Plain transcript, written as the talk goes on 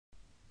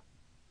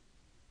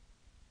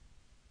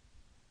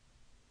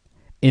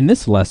In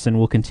this lesson,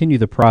 we'll continue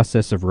the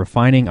process of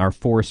refining our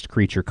forest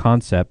creature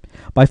concept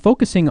by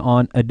focusing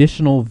on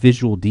additional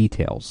visual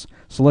details.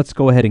 So let's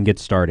go ahead and get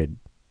started.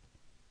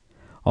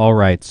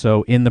 Alright,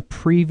 so in the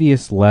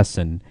previous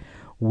lesson,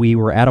 we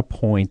were at a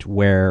point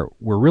where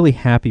we're really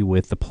happy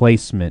with the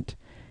placement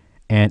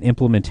and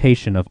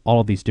implementation of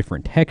all of these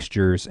different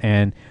textures,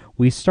 and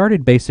we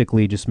started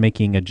basically just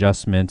making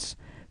adjustments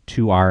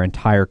to our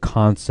entire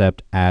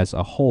concept as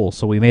a whole.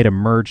 So we made a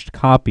merged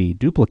copy,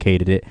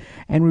 duplicated it,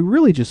 and we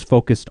really just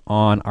focused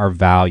on our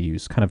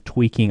values, kind of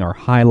tweaking our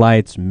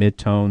highlights,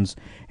 midtones,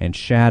 and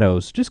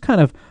shadows, just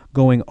kind of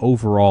going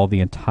overall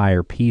the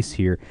entire piece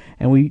here.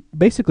 And we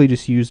basically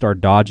just used our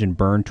dodge and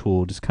burn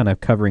tool, just kind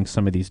of covering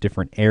some of these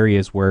different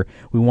areas where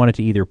we wanted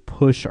to either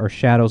push our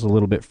shadows a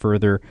little bit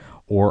further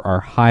or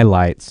our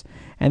highlights.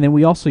 And then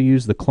we also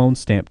used the clone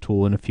stamp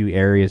tool in a few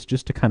areas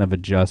just to kind of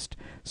adjust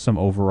some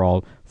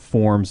overall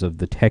forms of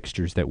the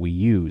textures that we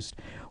used.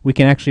 We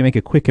can actually make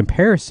a quick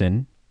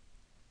comparison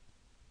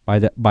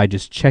by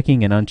just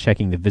checking and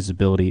unchecking the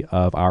visibility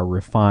of our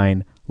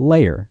refine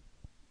layer.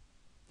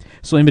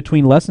 So in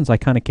between lessons, I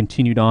kind of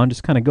continued on,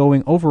 just kind of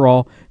going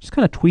overall, just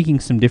kind of tweaking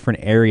some different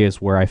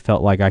areas where I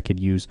felt like I could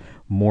use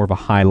more of a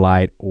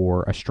highlight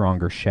or a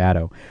stronger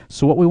shadow.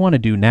 So what we want to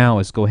do now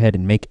is go ahead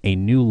and make a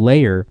new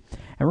layer,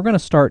 and we're going to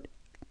start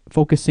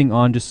focusing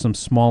on just some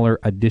smaller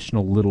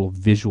additional little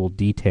visual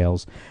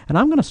details. And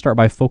I'm going to start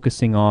by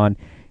focusing on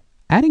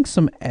adding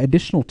some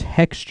additional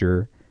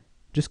texture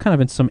just kind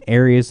of in some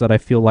areas that I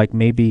feel like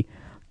maybe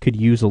could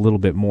use a little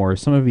bit more.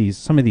 Some of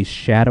these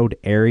shadowed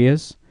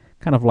areas,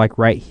 kind of like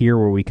right here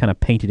where we kind of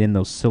painted in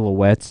those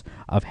silhouettes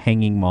of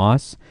hanging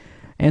moss,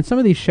 and some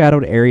of these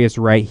shadowed areas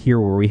right here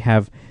where we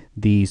have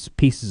these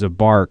pieces of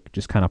bark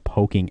just kind of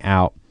poking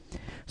out.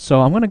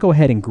 So I'm going to go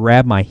ahead and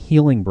grab my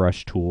healing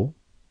brush tool.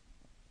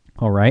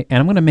 Alright, and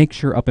I'm going to make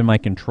sure up in my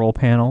control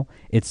panel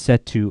it's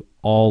set to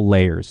all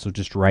layers, so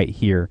just right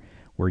here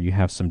where you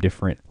have some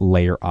different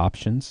layer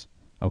options.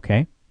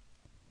 Okay,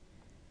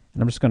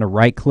 and I'm just going to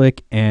right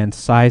click and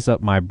size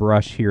up my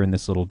brush here in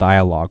this little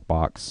dialog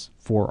box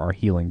for our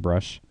healing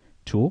brush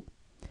tool,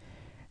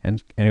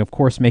 and of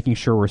course making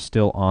sure we're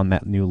still on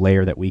that new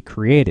layer that we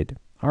created.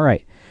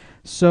 Alright,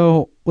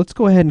 so let's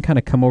go ahead and kind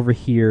of come over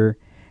here,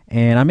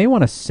 and I may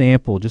want to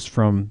sample just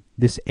from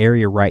this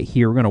area right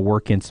here. We're going to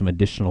work in some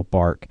additional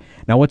bark.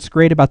 Now what's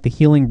great about the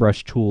healing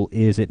brush tool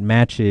is it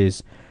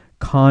matches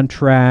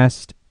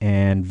contrast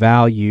and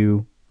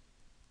value,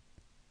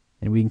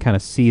 and we can kind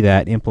of see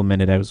that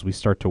implemented as we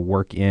start to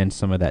work in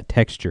some of that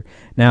texture.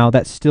 Now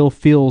that still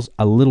feels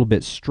a little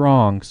bit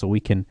strong, so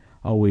we can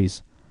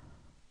always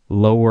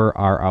lower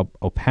our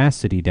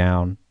opacity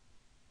down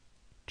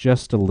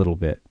just a little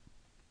bit,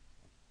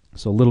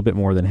 so a little bit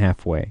more than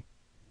halfway.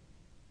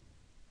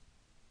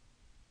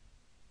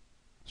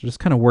 So just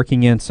kind of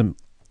working in some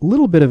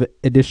little bit of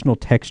additional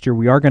texture.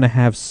 We are going to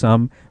have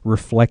some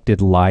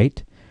reflected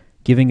light,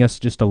 giving us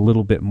just a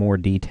little bit more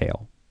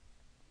detail.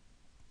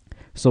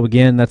 So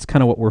again, that's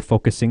kind of what we're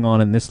focusing on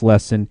in this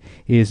lesson,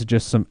 is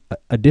just some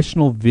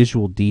additional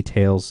visual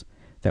details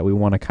that we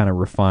want to kind of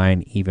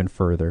refine even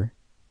further.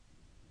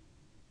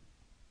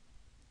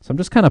 So I'm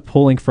just kind of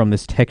pulling from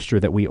this texture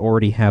that we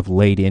already have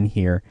laid in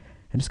here,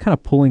 and just kind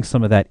of pulling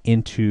some of that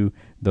into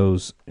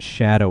those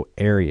shadow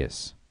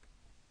areas.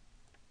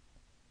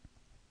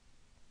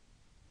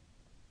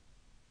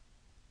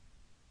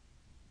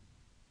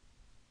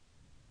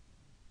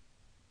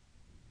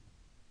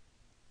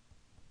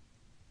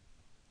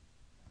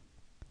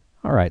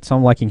 Alright, so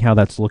I'm liking how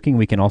that's looking.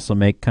 We can also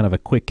make kind of a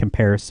quick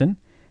comparison,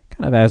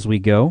 kind of as we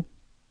go.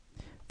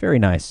 Very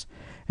nice.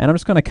 And I'm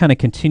just going to kind of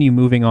continue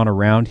moving on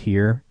around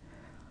here.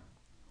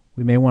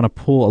 We may want to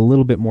pull a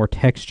little bit more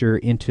texture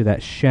into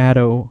that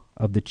shadow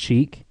of the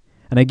cheek.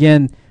 And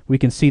again, we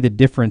can see the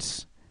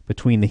difference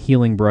between the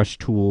healing brush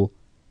tool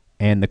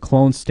and the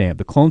clone stamp.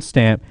 The clone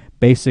stamp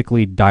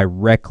basically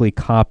directly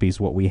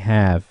copies what we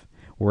have,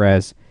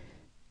 whereas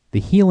the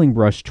healing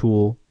brush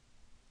tool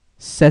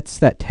sets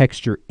that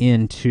texture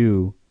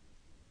into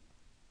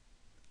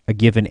a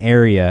given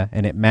area,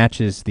 and it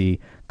matches the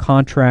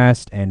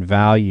contrast and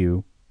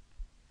value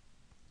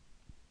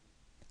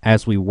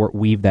as we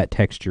weave that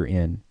texture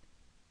in.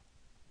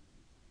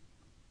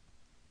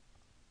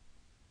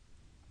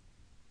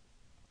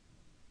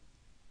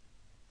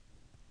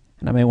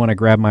 And I may want to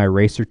grab my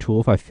eraser tool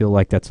if I feel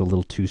like that's a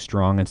little too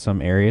strong in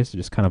some areas,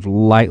 just kind of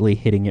lightly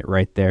hitting it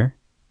right there.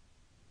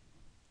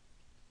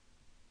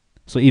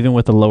 So even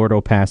with the lowered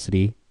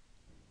opacity,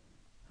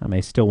 I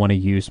may still want to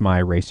use my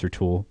eraser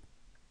tool.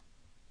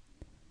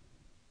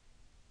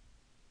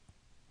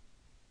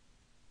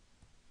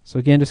 So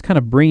again, just kind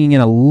of bringing in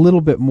a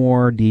little bit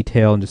more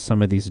detail into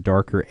some of these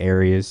darker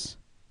areas.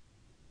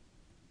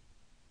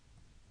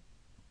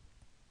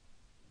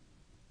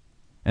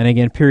 And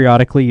again,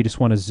 periodically you just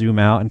want to zoom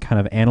out and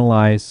kind of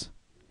analyze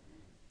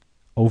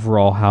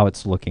overall how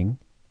it's looking.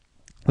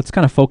 Let's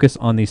kind of focus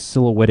on these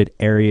silhouetted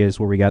areas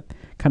where we got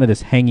kind of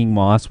this hanging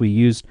moss. We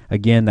used,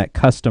 again, that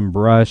custom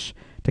brush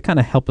to kind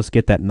of help us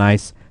get that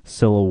nice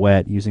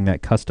silhouette using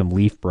that custom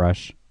leaf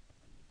brush.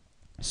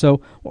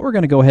 So what we're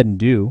going to go ahead and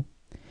do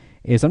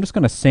is I'm just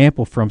going to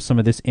sample from some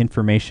of this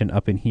information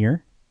up in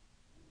here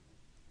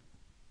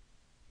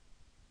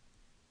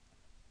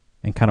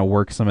and kind of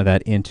work some of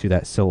that into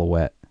that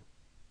silhouette.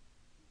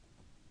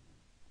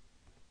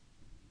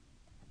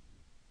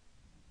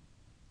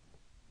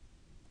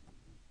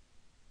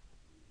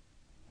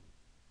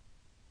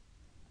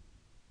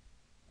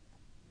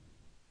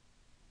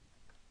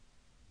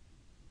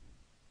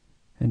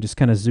 And just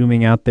kind of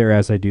zooming out there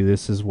as I do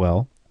this as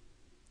well.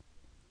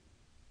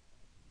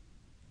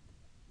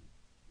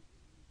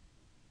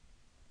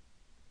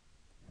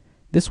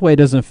 This way it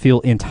doesn't feel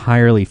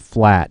entirely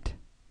flat.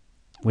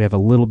 We have a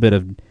little bit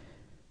of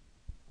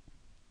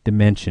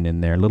dimension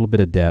in there, a little bit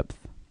of depth.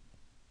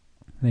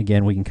 And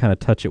again, we can kind of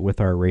touch it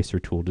with our eraser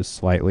tool just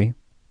slightly.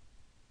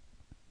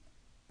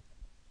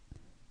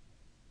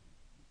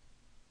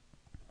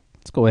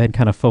 Let's go ahead and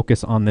kind of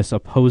focus on this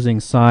opposing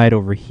side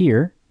over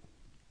here.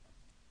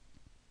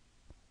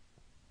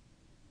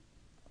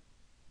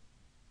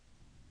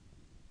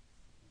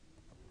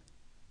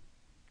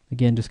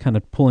 Again, just kind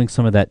of pulling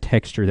some of that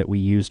texture that we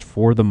used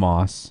for the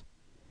moss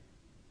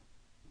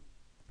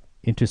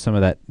into some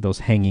of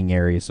those hanging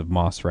areas of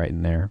moss right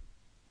in there.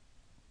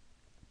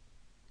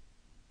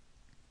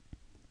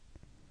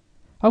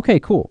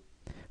 Okay, cool.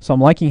 So I'm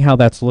liking how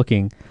that's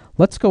looking.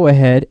 Let's go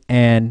ahead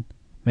and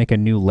make a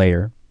new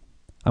layer.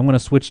 I'm going to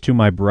switch to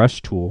my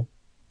brush tool.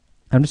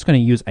 I'm just going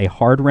to use a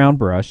hard round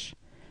brush.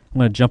 I'm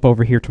going to jump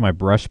over here to my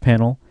brush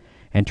panel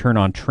and turn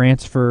on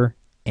transfer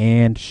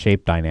and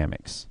shape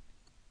dynamics.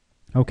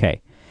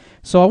 Okay,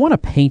 so I want to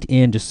paint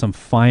in just some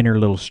finer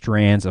little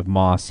strands of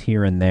moss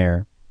here and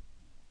there.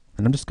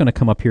 And I'm just going to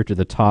come up here to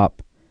the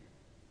top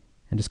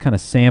and just kind of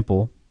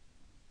sample.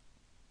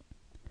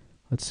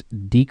 Let's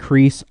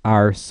decrease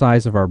our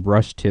size of our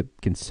brush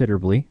tip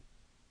considerably.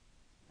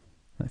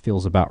 That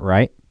feels about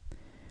right.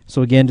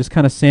 So again, just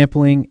kind of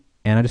sampling,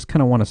 and I just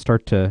kind of want to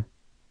start to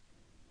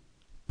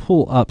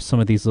pull up some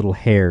of these little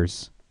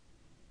hairs.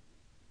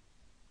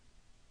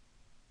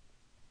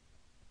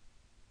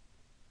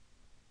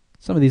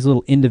 Some of these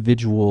little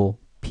individual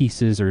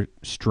pieces or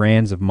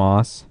strands of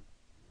moss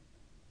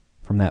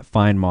from that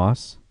fine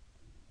moss.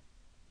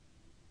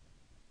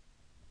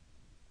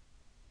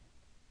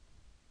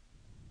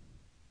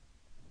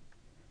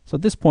 So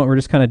at this point, we're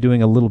just kind of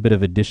doing a little bit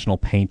of additional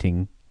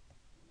painting.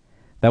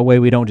 That way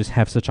we don't just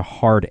have such a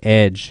hard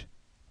edge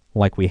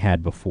like we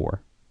had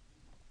before.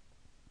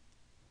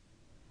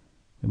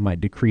 We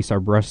might decrease our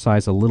brush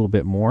size a little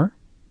bit more.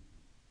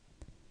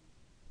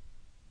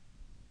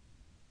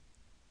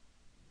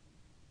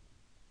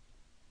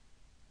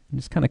 I'm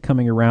just kind of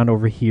coming around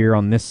over here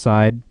on this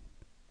side.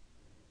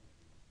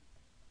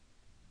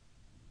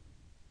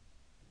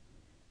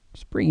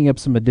 Just bringing up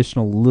some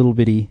additional little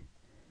bitty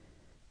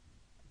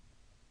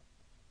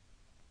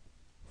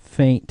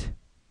faint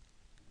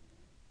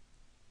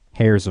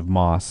hairs of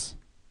moss.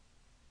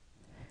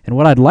 And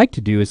what I'd like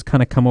to do is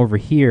kind of come over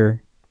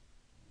here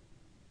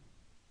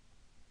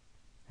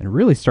and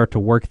really start to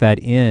work that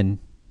in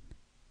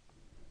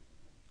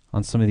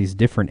on some of these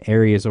different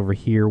areas over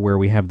here where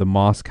we have the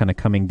moss kind of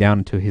coming down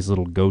into his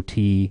little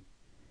goatee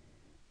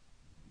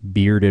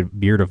beard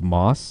of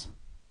moss.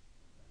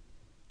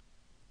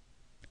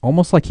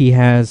 Almost like he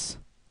has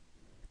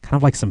kind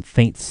of like some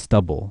faint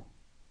stubble.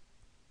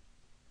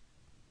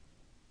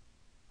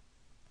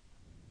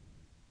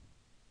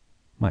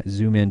 Might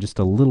zoom in just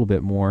a little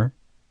bit more.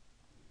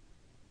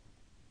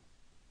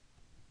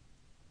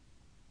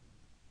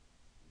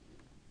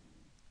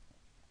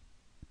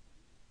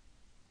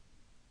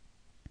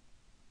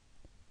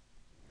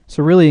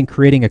 So really in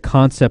creating a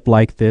concept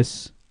like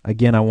this,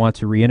 again, I want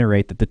to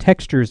reiterate that the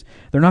textures,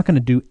 they're not going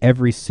to do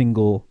every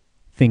single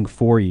thing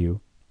for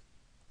you.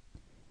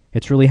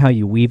 It's really how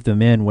you weave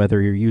them in, whether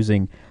you're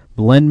using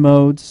blend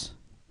modes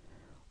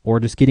or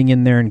just getting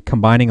in there and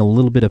combining a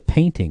little bit of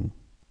painting.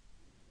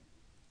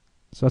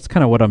 So that's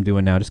kind of what I'm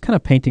doing now, just kind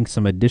of painting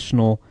some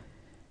additional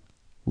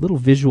little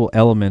visual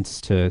elements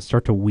to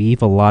start to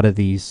weave a lot of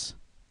these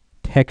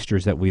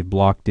textures that we've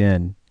blocked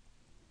in.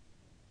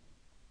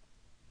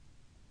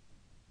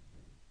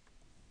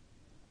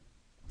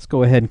 Let's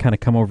go ahead and kind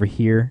of come over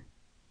here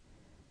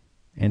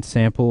and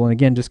sample, and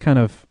again, just kind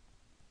of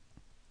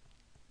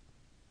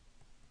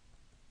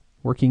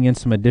working in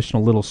some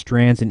additional little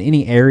strands in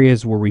any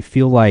areas where we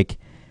feel like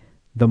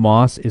the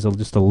moss is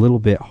just a little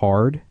bit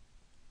hard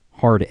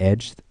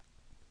edged.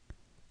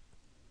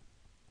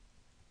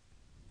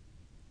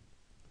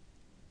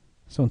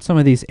 So in some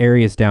of these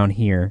areas down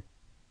here,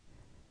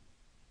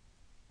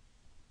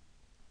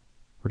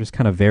 we're just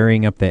kind of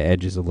varying up the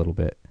edges a little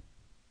bit.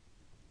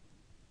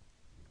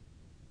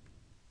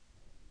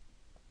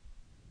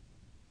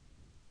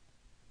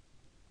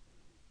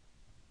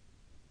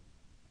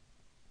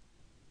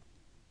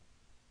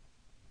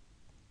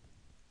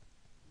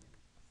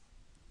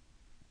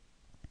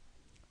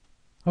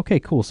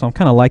 Okay, cool. So I'm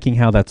kind of liking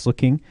how that's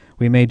looking.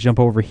 We may jump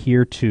over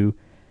here to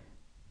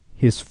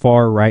his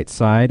far right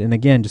side, and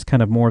again, just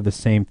kind of more of the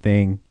same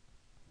thing.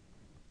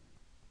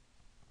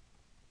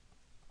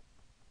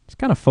 Just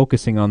kind of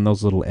focusing on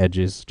those little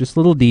edges, just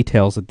little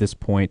details at this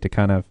point to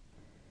kind of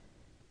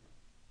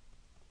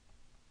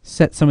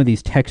set some of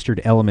these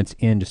textured elements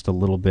in just a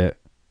little bit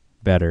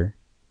better.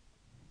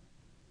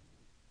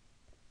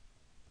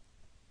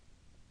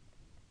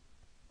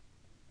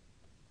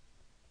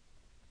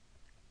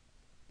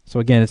 So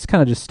again, it's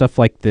kind of just stuff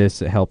like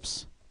this. It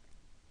helps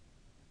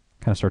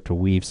kind of start to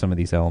weave some of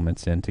these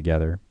elements in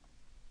together.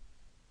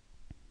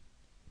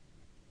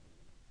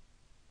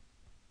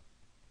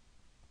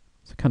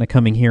 So kind of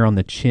coming here on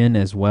the chin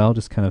as well,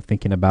 just kind of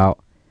thinking about,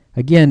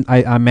 again,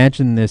 I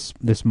imagine this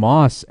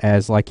moss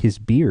as like his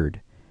beard.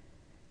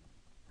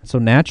 So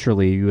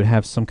naturally, you would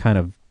have some kind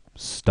of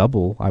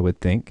stubble, I would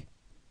think.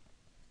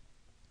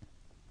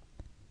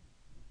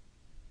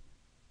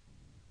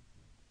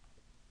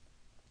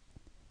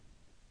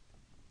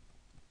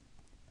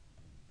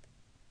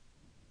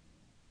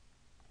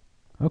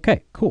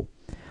 Okay, cool.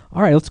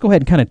 All right, let's go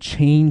ahead and kind of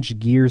change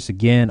gears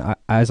again.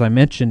 As I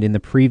mentioned in the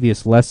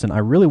previous lesson, I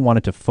really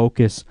wanted to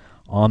focus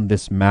on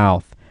this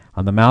mouth.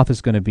 The mouth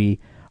is going to be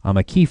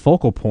a key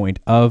focal point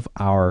of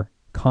our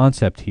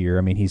concept here.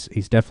 I mean, he's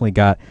definitely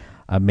got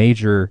a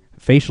major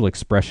facial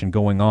expression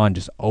going on,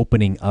 just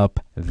opening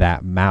up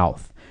that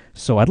mouth.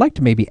 So I'd like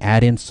to maybe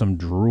add in some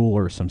drool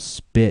or some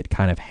spit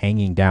kind of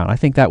hanging down. I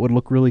think that would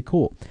look really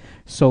cool.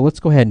 So let's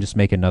go ahead and just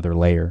make another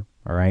layer,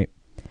 all right?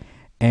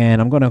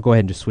 And I'm going to go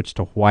ahead and just switch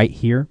to white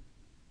here.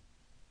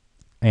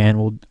 And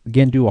we'll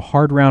again do a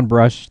hard round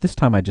brush. This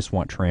time I just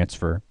want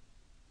transfer,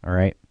 all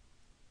right?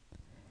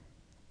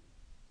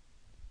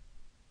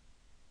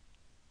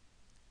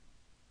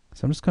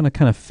 So I'm just going to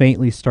kind of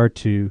faintly start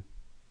to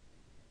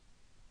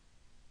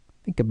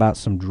think about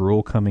some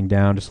drool coming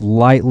down, just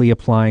lightly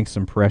applying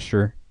some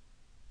pressure.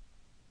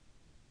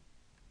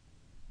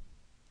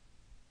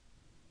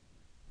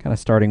 Kind of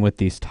starting with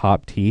these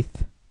top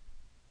teeth.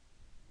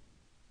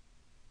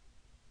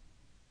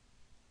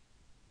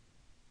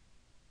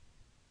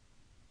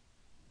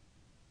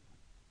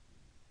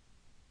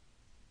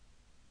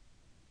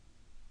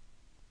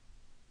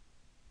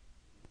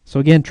 So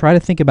again, try to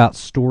think about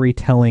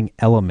storytelling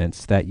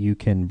elements that you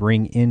can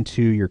bring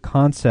into your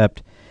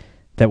concept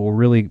that will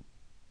really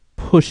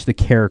push the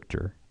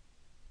character.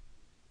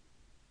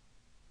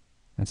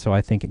 And so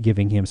I think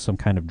giving him some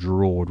kind of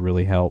drool would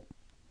really help.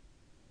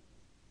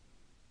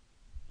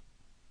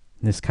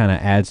 And this kind of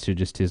adds to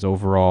just his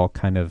overall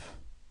kind of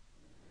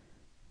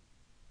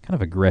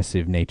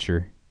aggressive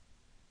nature.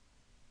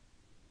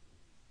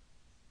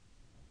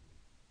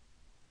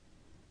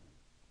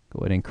 Go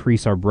ahead and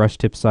increase our brush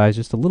tip size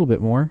just a little bit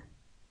more.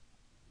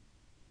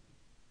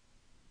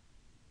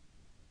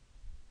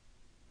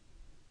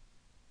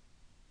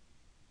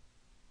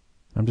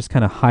 I'm just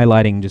kind of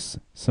highlighting just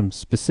some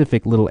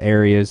specific little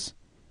areas.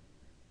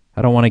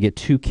 I don't want to get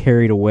too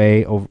carried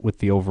away with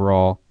the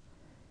overall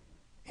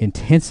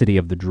intensity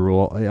of the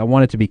drool. I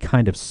want it to be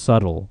kind of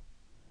subtle,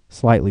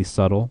 slightly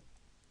subtle.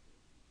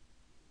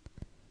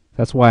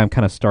 That's why I'm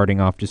kind of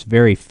starting off just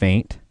very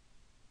faint.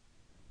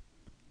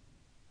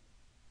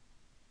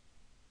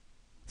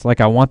 It's like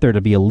I want there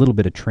to be a little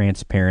bit of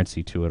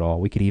transparency to it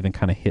all. We could even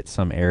kind of hit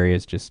some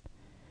areas just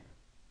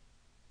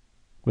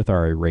with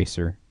our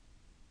eraser.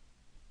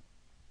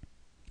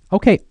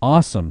 Okay,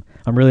 awesome.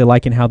 I'm really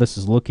liking how this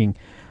is looking.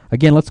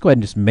 Again, let's go ahead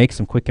and just make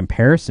some quick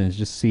comparisons,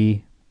 just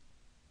see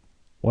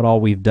what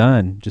all we've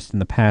done just in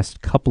the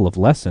past couple of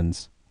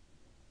lessons.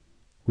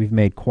 We've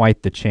made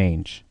quite the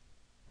change.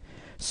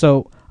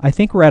 So I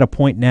think we're at a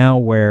point now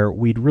where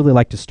we'd really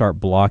like to start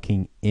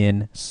blocking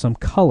in some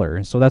color.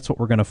 And so that's what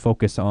we're going to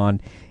focus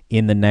on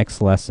in the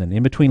next lesson.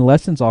 In between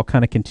lessons, I'll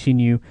kind of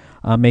continue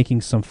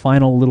making some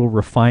final little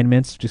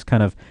refinements, just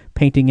kind of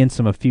painting in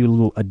a few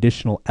little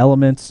additional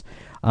elements,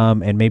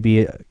 and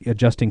maybe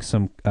adjusting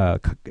some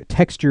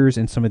textures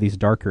in some of these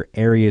darker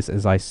areas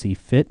as I see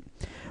fit.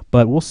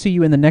 But we'll see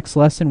you in the next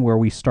lesson where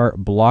we start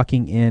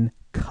blocking in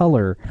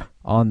color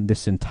on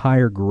this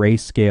entire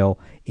grayscale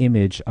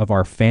image of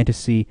our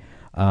fantasy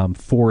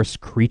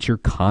forest creature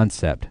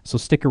concept. So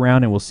stick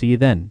around and we'll see you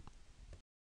then.